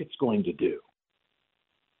market's going to do.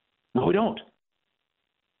 No, we don't.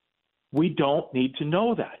 We don't need to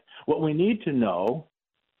know that. What we need to know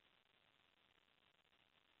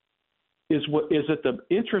is that the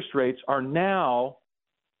interest rates are now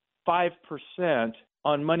 5%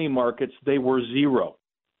 on money markets. They were 0.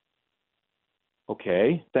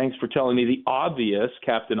 Okay, thanks for telling me the obvious,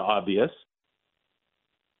 Captain Obvious.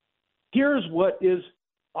 Here's what is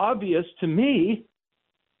obvious to me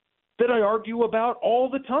that I argue about all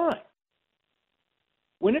the time.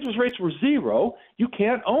 When interest rates were 0, you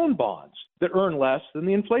can't own bonds that earn less than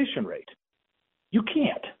the inflation rate. You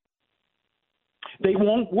can't. They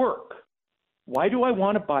won't work. Why do I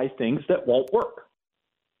want to buy things that won't work?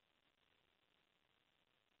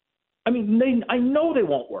 I know they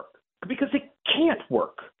won't work because they can't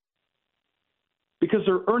work. Because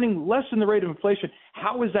they're earning less than the rate of inflation.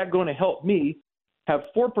 How is that going to help me have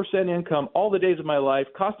 4% income all the days of my life,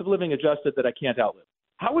 cost of living adjusted, that I can't outlive?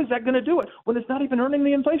 How is that going to do it when it's not even earning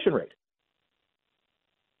the inflation rate?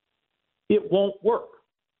 It won't work.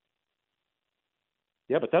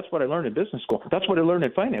 Yeah, but that's what I learned in business school. That's what I learned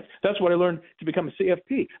in finance. That's what I learned to become a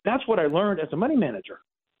CFP. That's what I learned as a money manager.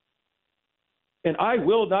 And I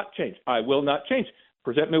will not change. I will not change.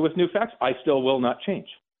 Present me with new facts. I still will not change.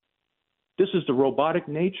 This is the robotic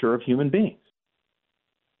nature of human beings.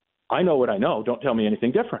 I know what I know. Don't tell me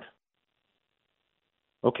anything different.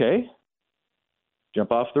 Okay.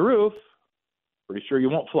 Jump off the roof. Pretty sure you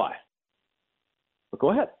won't fly. But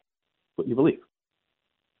go ahead. What you believe.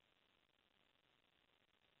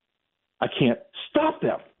 I can't stop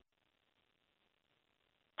them.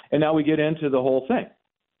 And now we get into the whole thing.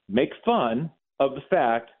 Make fun of the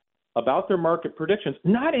fact about their market predictions,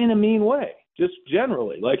 not in a mean way. Just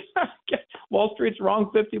generally, like Wall Street's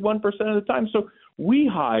wrong 51% of the time. So we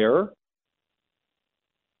hire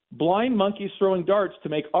blind monkeys throwing darts to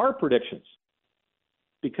make our predictions.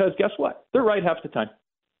 Because guess what? They're right half the time.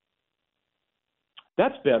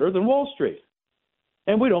 That's better than Wall Street.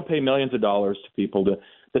 And we don't pay millions of dollars to people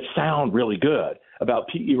that sound really good about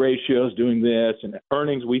PE ratios doing this and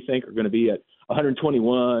earnings we think are going to be at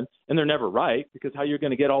 121, and they're never right, because how you're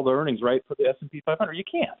going to get all the earnings right for the S&P 500? You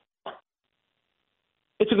can't.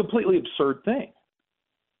 It's a completely absurd thing.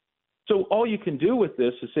 So all you can do with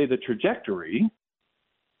this is say the trajectory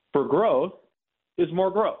for growth is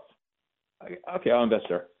more growth. Okay, I'll invest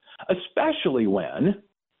there. Especially when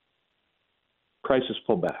prices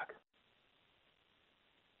pull back.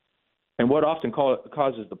 And what often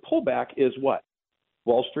causes the pullback is what?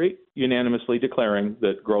 Wall Street unanimously declaring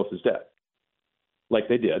that growth is dead, like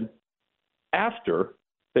they did after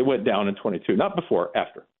they went down in 22, not before,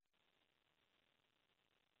 after.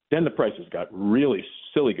 Then the prices got really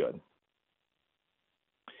silly good.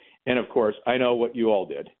 And of course, I know what you all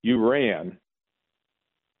did. You ran,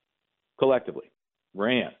 collectively,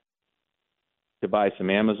 to buy some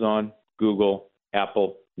Amazon, Google,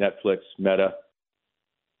 Apple, Netflix, Meta,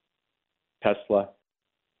 Tesla.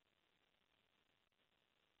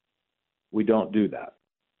 We don't do that.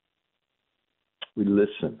 We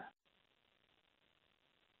listen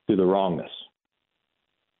to the wrongness.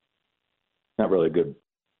 Not really a good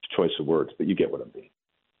choice of words, but you get what I'm mean.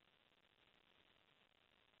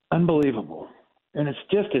 Unbelievable. And it's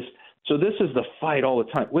just this. So this is the fight all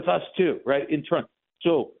the time with us too, right? In turn.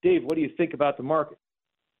 So Dave, what do you think about the market?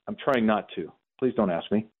 I'm trying not to. Please don't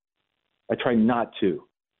ask me. I try not to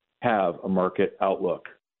have a market outlook.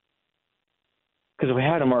 Because if we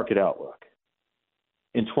had a market outlook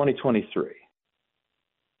in 2023,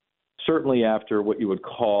 certainly after what you would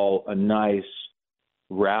call a nice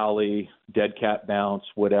rally, dead cat bounce,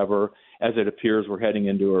 whatever, as it appears we're heading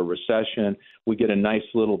into a recession, we get a nice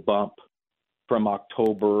little bump from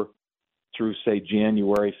October through, say,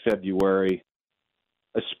 January, February,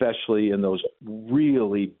 especially in those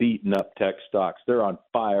really beaten up tech stocks. They're on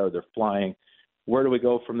fire. They're flying. Where do we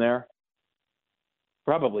go from there?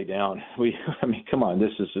 Probably down. Come on,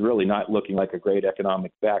 this is really not looking like a great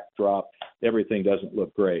economic backdrop. Everything doesn't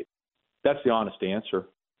look great. That's the honest answer.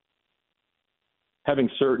 Having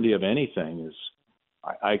certainty of anything is,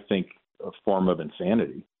 I think, a form of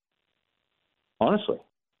insanity. Honestly,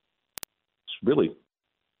 it's really,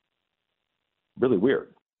 really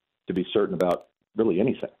weird to be certain about really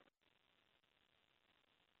anything,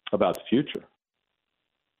 about the future.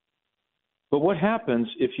 But what happens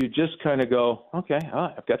if you just kind of go, okay,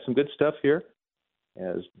 I've got some good stuff here.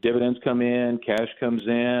 As dividends come in, cash comes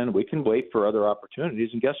in, we can wait for other opportunities.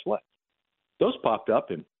 And guess what? Those popped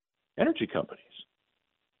up in energy companies,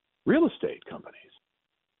 real estate companies.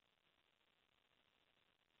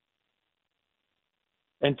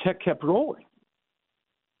 And tech kept rolling.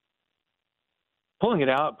 Pulling it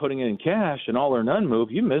out, putting it in cash, and all or none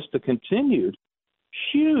move, you missed the continued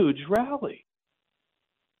huge rally.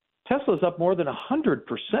 Tesla's up more than 100%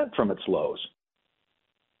 from its lows.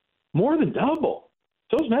 More than double.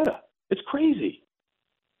 So's Meta. It's crazy.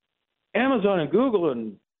 Amazon and Google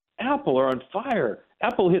and Apple are on fire.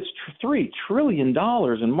 Apple hits $3 trillion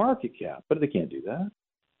in market cap, but they can't do that.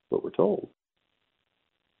 That's what we're told.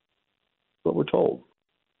 That's what we're told.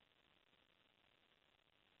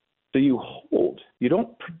 So you hold. You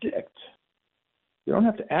don't predict. You don't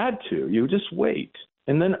have to add to. You just wait.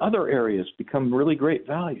 And then other areas become really great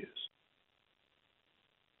values.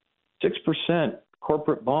 6%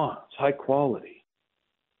 corporate bonds, high quality.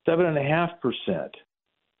 7.5%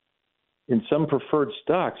 in some preferred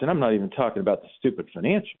stocks. And I'm not even talking about the stupid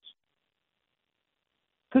financials.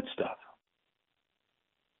 Good stuff.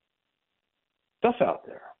 Stuff out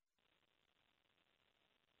there.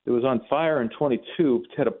 It was on fire in 22,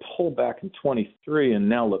 had a pullback in 23, and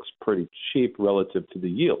now looks pretty cheap relative to the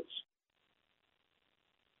yields.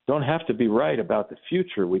 Don't have to be right about the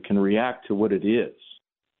future. We can react to what it is.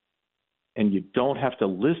 And you don't have to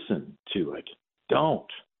listen to it. Don't.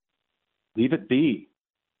 Leave it be.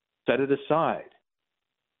 Set it aside.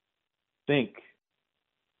 Think.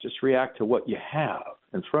 Just react to what you have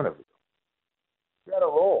in front of you. You got to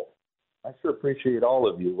roll. I sure appreciate all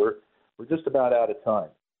of you. We're just about out of time.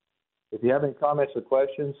 If you have any comments or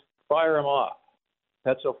questions, fire them off.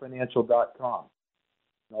 PetsoFinancial.com.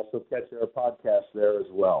 And also catch our podcast there as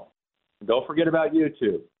well. And don't forget about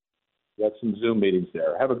YouTube. We got some Zoom meetings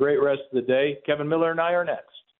there. Have a great rest of the day. Kevin Miller and I are next.